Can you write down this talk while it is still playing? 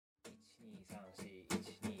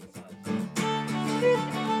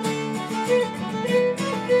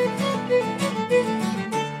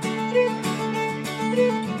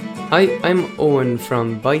Hi, I'm Owen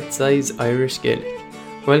from Bite Size Irish Gaelic.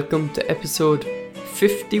 Welcome to episode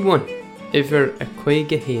 51, Iver a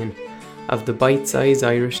Quaige Hain, of the Bite Size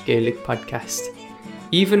Irish Gaelic podcast.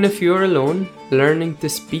 Even if you're alone, learning to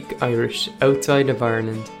speak Irish outside of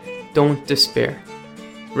Ireland, don't despair.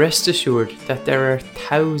 Rest assured that there are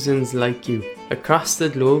thousands like you across the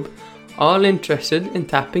globe, all interested in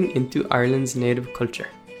tapping into Ireland's native culture.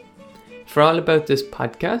 For all about this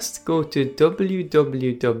podcast, go to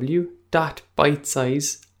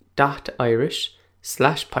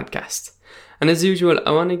www.bitesize.irish/podcast. And as usual,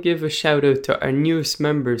 I want to give a shout out to our newest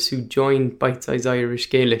members who joined Bite Size Irish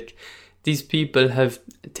Gaelic. These people have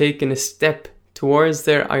taken a step towards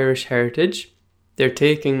their Irish heritage. They're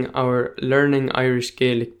taking our Learning Irish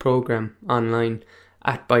Gaelic program online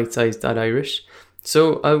at bitesize.irish.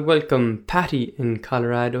 So I welcome Patty in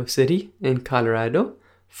Colorado City in Colorado.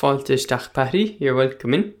 Faltishtach Patty, you're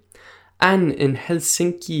welcome in. Anne in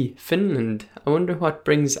Helsinki, Finland. I wonder what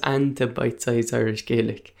brings Anne to Bite Size Irish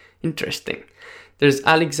Gaelic. Interesting. There's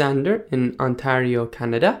Alexander in Ontario,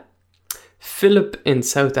 Canada. Philip in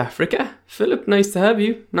South Africa. Philip, nice to have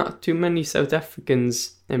you. Not too many South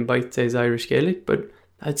Africans in Bite Size Irish Gaelic, but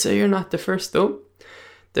I'd say you're not the first though.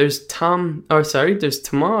 There's Tomas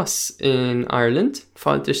in Ireland.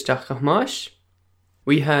 Faltishtach Tomas.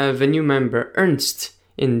 We have a new member, Ernst,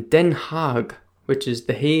 in Den Haag, which is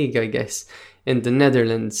The Hague, I guess, in the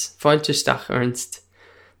Netherlands. Faltishtach Ernst.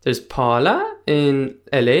 There's Paula in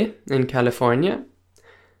LA, in California.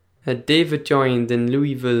 David joined in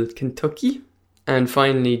Louisville, Kentucky. And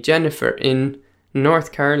finally, Jennifer in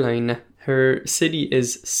North Carolina. Her city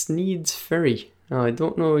is Sneads Ferry. Now, I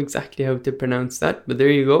don't know exactly how to pronounce that, but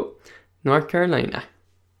there you go. North Carolina.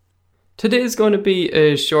 Today is going to be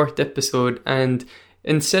a short episode, and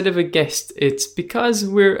instead of a guest, it's because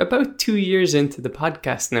we're about 2 years into the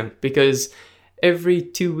podcast now, because every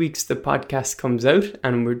 2 weeks the podcast comes out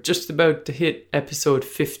and we're just about to hit episode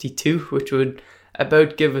 52, which would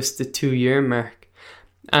about give us the 2-year mark.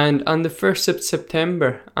 And on the 1st of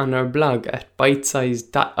September on our blog at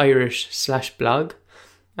bitesize.irish/blog,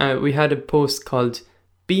 we had a post called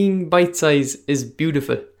Being Bite Size is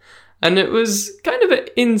Beautiful. And it was kind of an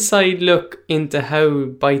inside look into how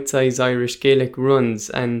Bite Size Irish Gaelic runs,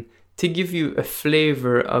 and to give you a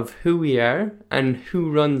flavour of who we are and who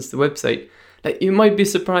runs the website. Like, you might be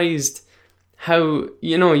surprised how,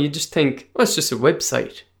 you just think, well, it's just a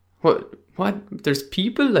website. What? There's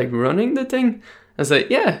people like running the thing? I was like,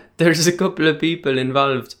 yeah, there's a couple of people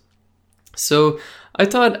involved. So I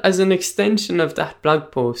thought, as an extension of that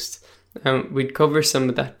blog post, we'd cover some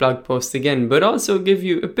of that blog post again, but also give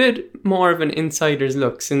you a bit more of an insider's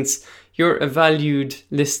look, since you're a valued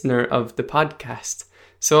listener of the podcast.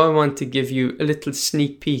 So I want to give you a little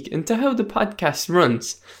sneak peek into how the podcast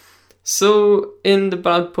runs. So in the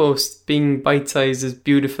blog post, Being Bite Size is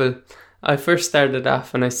Beautiful, I first started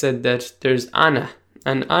off and I said that there's Anna.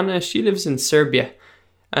 And Anna, she lives in Serbia.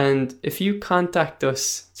 And if you contact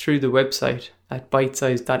us through the website at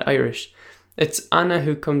bitesize.irish, it's Anna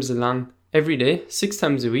who comes along every day, 6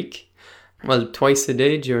 times a week. Well, twice a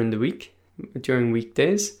day during the week, during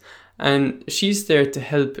weekdays. And she's there to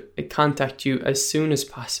help contact you as soon as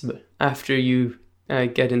possible after you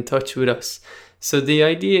get in touch with us. So the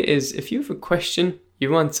idea is, if you have a question,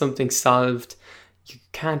 you want something solved, you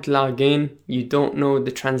can't log in, you don't know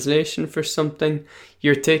the translation for something,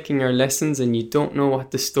 you're taking our lessons and you don't know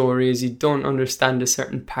what the story is, you don't understand a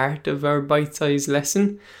certain part of our bite-sized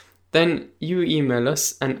lesson, then you email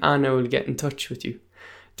us and Anna will get in touch with you.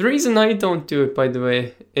 The reason I don't do it, by the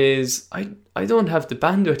way, is I don't have the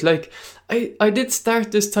bandwidth. Like, I did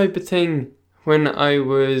start this type of thing when I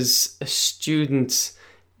was a student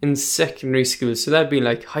in secondary school. So that'd be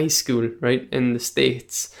like high school, right, in the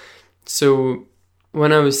States. So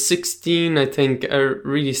when I was 16, I think I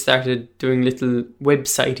really started doing little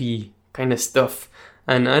website-y kind of stuff.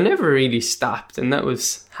 And I never really stopped. And that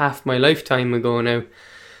was half my lifetime ago now.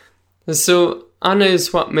 So Anna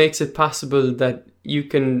is what makes it possible that you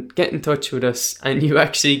can get in touch with us and you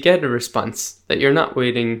actually get a response, that you're not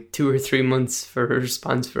waiting 2 or 3 months for a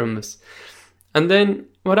response from us. And then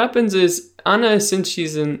what happens is, Anna, since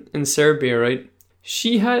she's in Serbia, right,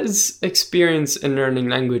 she has experience in learning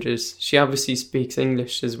languages. She obviously speaks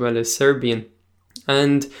English as well as Serbian.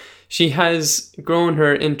 And she has grown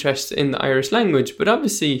her interest in the Irish language, but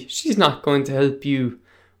obviously she's not going to help you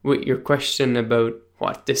with your question about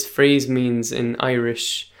what this phrase means in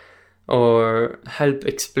Irish, or help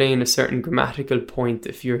explain a certain grammatical point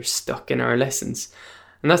if you're stuck in our lessons.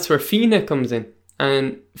 And that's where Fina comes in.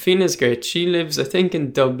 And Fina's great. She lives, I think,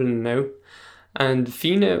 in Dublin now. And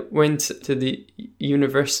Fina went to the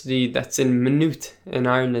university that's in Maynooth in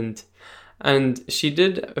Ireland. And she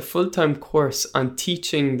did a full-time course on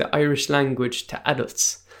teaching the Irish language to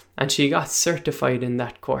adults. And she got certified in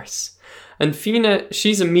that course. And Fina,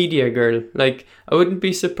 she's a media girl. Like, I wouldn't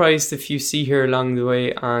be surprised if you see her along the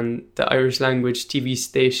way on the Irish language TV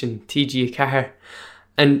station, TG Car.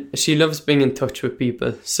 And she loves being in touch with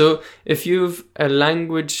people. So if you have a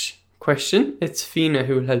language question, it's Fina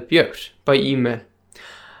who will help you out by email.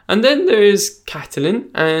 And then there's Catalin,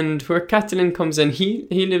 and where Catalin comes in, he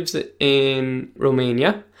lives in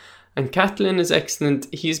Romania. And Catalin is excellent.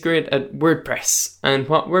 He's great at WordPress. And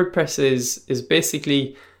what WordPress is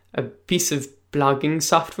basically a piece of blogging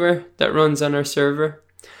software that runs on our server.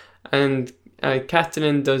 And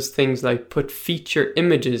Catalin does things like put feature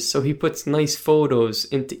images. So he puts nice photos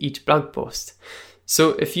into each blog post.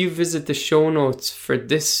 So if you visit the show notes for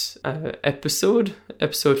this episode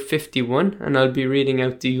 51, and I'll be reading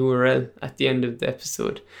out the URL at the end of the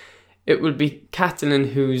episode, it will be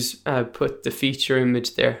Catalin who's put the feature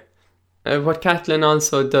image there. What Catalin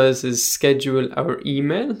also does is schedule our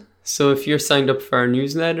email. So if you're signed up for our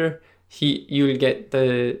newsletter, you'll get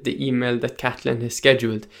the email that Catalin has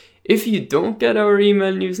scheduled. If you don't get our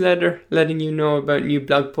email newsletter letting you know about new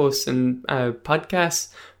blog posts and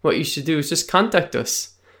podcasts, what you should do is just contact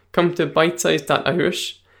us. Come to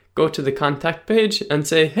bitesize.irish, go to the contact page and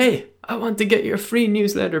say, hey, I want to get your free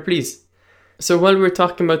newsletter, please. So while we're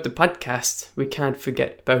talking about the podcast, we can't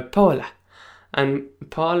forget about Paula. And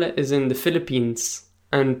Paula is in the Philippines,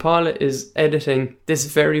 and Paula is editing this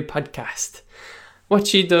very podcast. What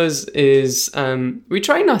she does is we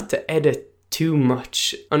try not to edit too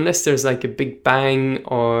much unless there's like a big bang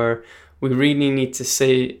or we really need to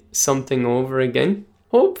say something over again.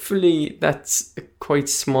 Hopefully that's a quite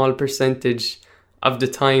small percentage of the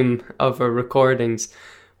time of our recordings.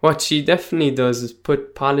 What she definitely does is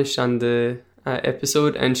put polish on the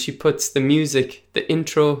episode, and she puts the music, the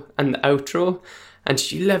intro and the outro, and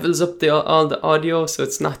she levels up all the audio so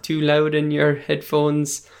it's not too loud in your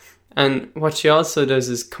headphones. And what she also does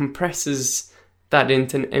is compresses that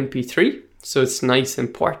into an MP3, so it's nice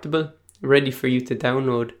and portable, ready for you to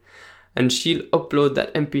download. And she'll upload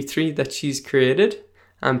that MP3 that she's created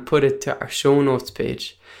and put it to our show notes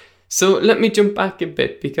page. So let me jump back a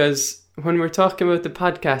bit, because when we're talking about the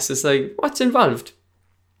podcast, it's like, what's involved?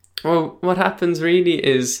 Well, what happens really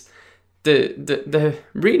is the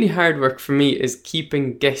really hard work for me is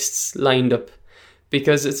keeping guests lined up,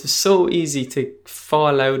 because it's so easy to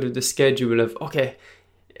fall out of the schedule of, okay,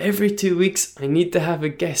 every 2 weeks I need to have a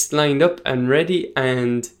guest lined up and ready,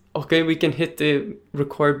 and okay, we can hit the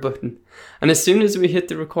record button. And as soon as we hit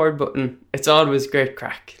the record button, it's always great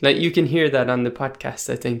crack. Like, you can hear that on the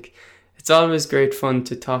podcast, I think. It's always great fun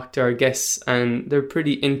to talk to our guests, and they're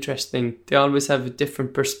pretty interesting. They always have a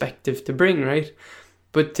different perspective to bring, right?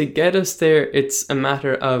 But to get us there, it's a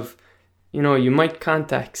matter of, you might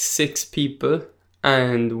contact 6 people,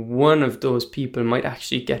 and one of those people might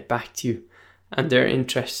actually get back to you, and they're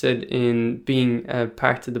interested in being a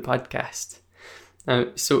part of the podcast.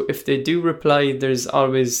 So if they do reply, there's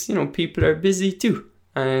always, people are busy too,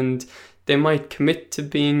 and they might commit to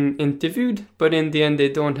being interviewed, but in the end they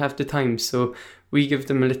don't have the time. So we give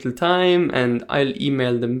them a little time, and I'll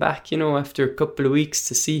email them back, after a couple of weeks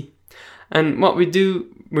to see. And what we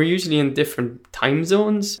do, we're usually in different time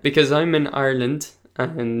zones, because I'm in Ireland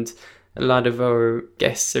and a lot of our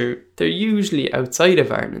guests they're usually outside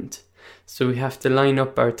of Ireland. So we have to line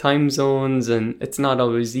up our time zones, and it's not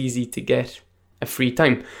always easy to get a free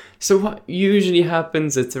time. So what usually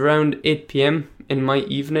happens, it's around 8 p.m. in my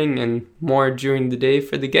evening and more during the day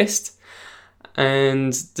for the guest.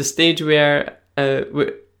 And the stage we are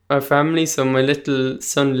with our family, so my little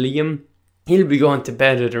son Liam, he'll be going to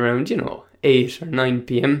bed at around, 8 or 9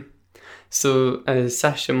 p.m. So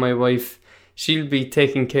Sasha, my wife, she'll be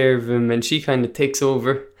taking care of him, and she kind of takes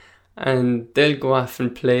over, and they'll go off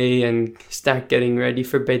and play and start getting ready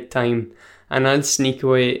for bedtime. And I'll sneak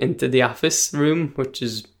away into the office room, which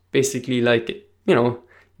is basically like,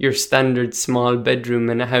 your standard small bedroom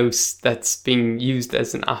in a house that's being used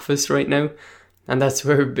as an office right now. And that's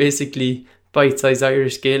where basically Bite Size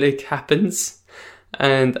Irish Gaelic happens.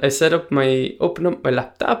 And I open up my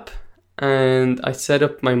laptop, and I set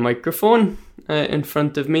up my microphone in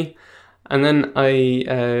front of me. And then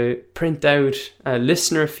I print out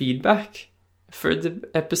listener feedback for the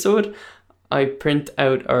episode. I print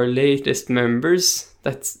out our latest members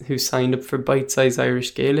who signed up for Bite Size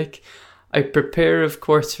Irish Gaelic. I prepare, of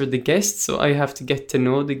course, for the guests, so I have to get to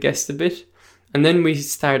know the guest a bit. And then we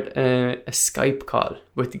start a Skype call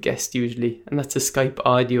with the guest usually, and that's a Skype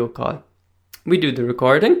audio call. We do the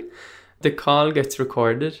recording, the call gets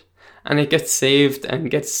recorded and it gets saved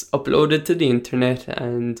and gets uploaded to the internet,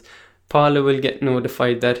 and Paula will get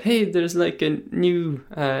notified that, hey, there's like a new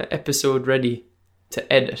episode ready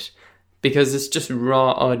to edit, because it's just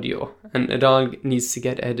raw audio and it all needs to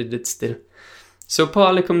get edited still. So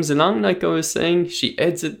Paula comes along, like I was saying, she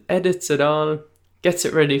edits it all, gets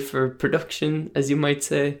it ready for production, as you might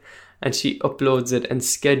say, and she uploads it and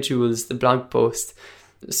schedules the blog post.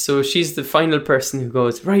 So she's the final person who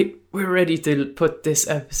goes, right, we're ready to put this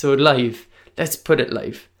episode live. Let's put it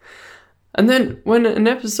live. And then when an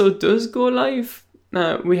episode does go live,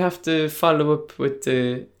 we have to follow up with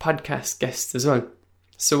the podcast guest as well.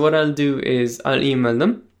 So what I'll do is I'll email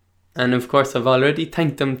them. And of course, I've already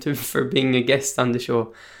thanked them for being a guest on the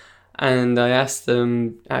show. And I asked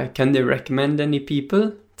them, can they recommend any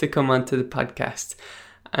people to come onto the podcast?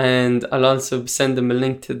 And I'll also send them a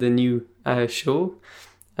link to the new show,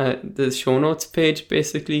 the show notes page,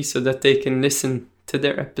 basically, so that they can listen to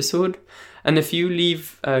their episode. And if you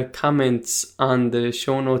leave comments on the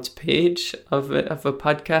show notes page of a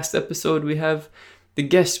podcast episode we have, the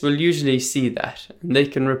guests will usually see that, and they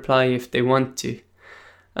can reply if they want to.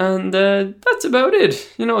 And that's about it.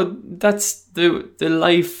 You know, that's the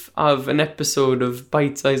life of an episode of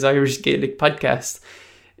Bite Size Irish Gaelic Podcast.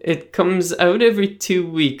 It comes out every 2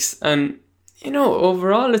 weeks, and you know,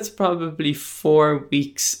 overall it's probably 4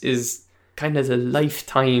 weeks is kind of the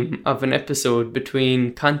lifetime of an episode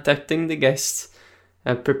between contacting the guests,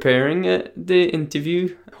 preparing the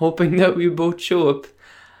interview, hoping that we both show up,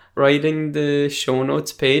 writing the show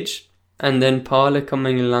notes page, and then Paula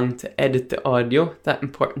coming along to edit the audio, that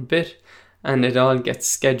important bit, and it all gets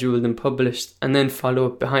scheduled and published, and then follow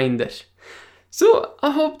up behind it. So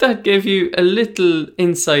I hope that gave you a little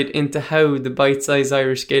insight into how the Bite Size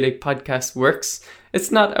Irish Gaelic Podcast works. It's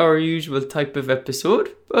not our usual type of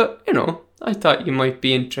episode, but you know, I thought you might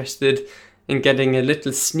be interested in getting a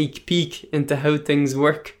little sneak peek into how things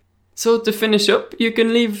work. So to finish up, you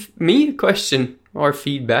can leave me a question or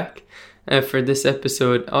feedback for this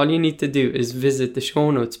episode. All you need to do is visit the show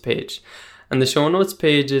notes page. And the show notes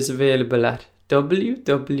page is available at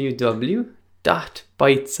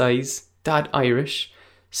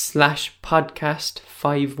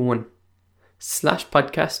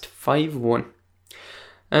www.bitesize.irish/podcast51.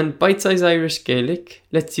 And Bite Size Irish Gaelic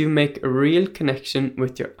lets you make a real connection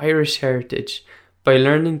with your Irish heritage by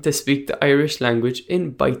learning to speak the Irish language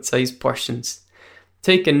in bite-sized portions.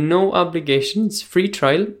 Take a no obligations free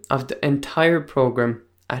trial of the entire program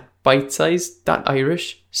at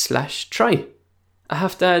bitesize.irish/try. I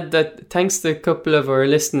have to add that thanks to a couple of our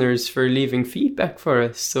listeners for leaving feedback for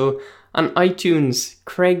us. So on iTunes,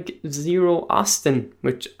 Craig Zero Austin,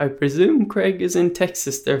 which I presume Craig is in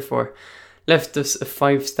Texas therefore, left us a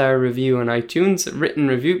 5-star review on iTunes, a written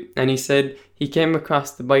review, and he said he came across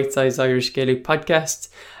the Bite Size Irish Gaelic podcast,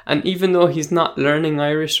 and even though he's not learning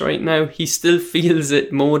Irish right now, he still feels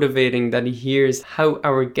it motivating that he hears how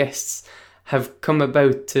our guests have come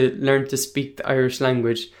about to learn to speak the Irish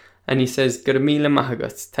language. And he says, Garamila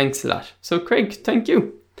Mahagat, thanks a lot. So Craig, thank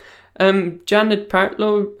you. Janet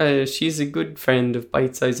Partlow, she's a good friend of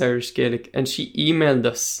Bite Size Irish Gaelic, and she emailed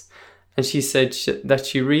us. And she said that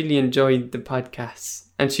she really enjoyed the podcasts.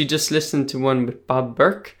 And she just listened to one with Bob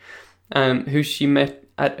Burke, who she met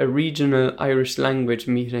at a regional Irish language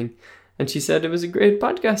meeting. And she said it was a great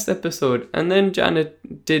podcast episode. And then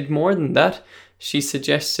Janet did more than that. She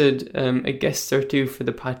suggested a guest or two for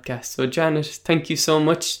the podcast. So Janet, thank you so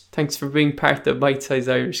much. Thanks for being part of Bite Size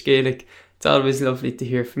Irish Gaelic. It's always lovely to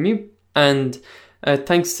hear from you. And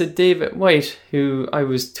thanks to David White, who I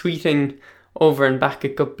was tweeting over and back a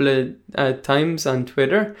couple of times on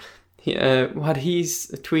Twitter. What he's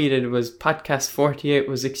tweeted was podcast 48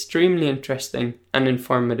 was extremely interesting and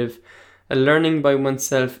informative. Learning by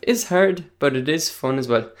oneself is hard, but it is fun as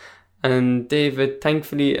well. And David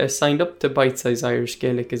thankfully signed up to Bite Size Irish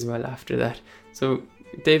Gaelic as well after that. So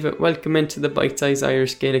David, welcome into the Bite Size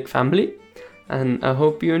Irish Gaelic family, and I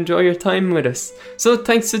hope you enjoy your time with us. So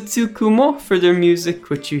thanks to Tsukumo for their music,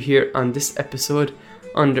 which you hear on this episode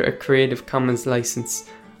under a Creative Commons license.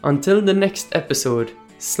 Until the next episode,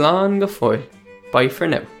 Slán go fóill. Bye for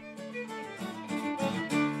now.